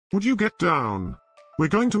Would you get down? We're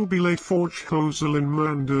going to be late for Jhoselin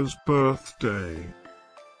Miranda's birthday.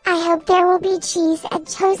 I hope there will be cheese at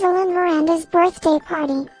Jhoselin Miranda's birthday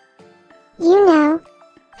party. You know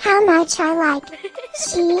how much I like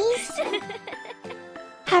cheese.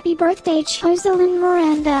 Happy birthday, Jhoselin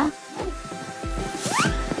Miranda.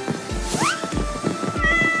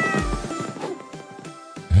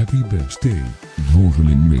 Happy birthday,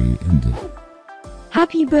 Jhoselin Miranda.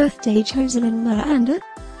 Happy birthday, Jhoselin Miranda.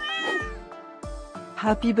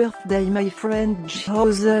 Happy birthday, my friend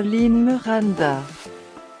Jhoselin Miranda.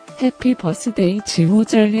 Happy birthday,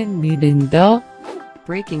 Jhoselin Miranda.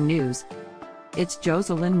 Breaking news. It's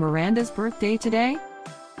Jhoselin Miranda's birthday today.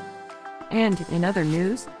 And in other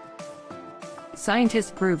news, scientists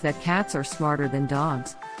prove that cats are smarter than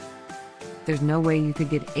dogs. There's no way you could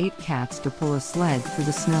get 8 cats to pull a sled through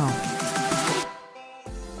the snow.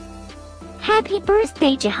 Happy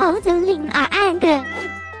birthday, Jhoselin Miranda.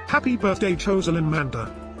 Happy birthday, Jhoselin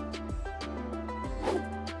Miranda.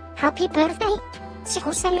 Happy birthday,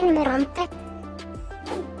 Jhoselin Miranda.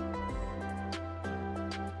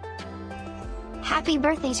 Happy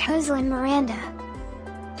birthday, Jhoselin Miranda.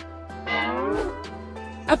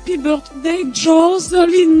 Happy birthday,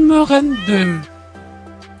 Jhoselin Miranda.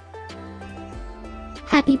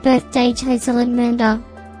 Happy birthday, Jhoselin Miranda.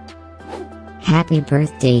 Happy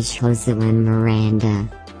birthday, Jhoselin Miranda.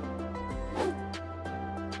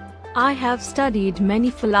 I have studied many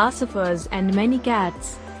philosophers and many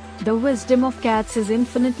cats. The wisdom of cats is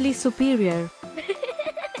infinitely superior.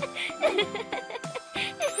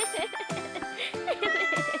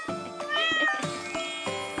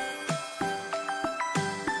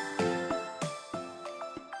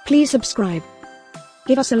 Please subscribe,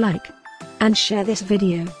 give us a like, and share this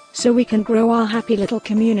video, so we can grow our happy little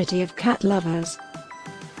community of cat lovers.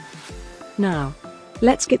 Now,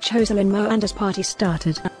 let's get Jhoselin Miranda's party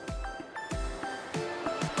started.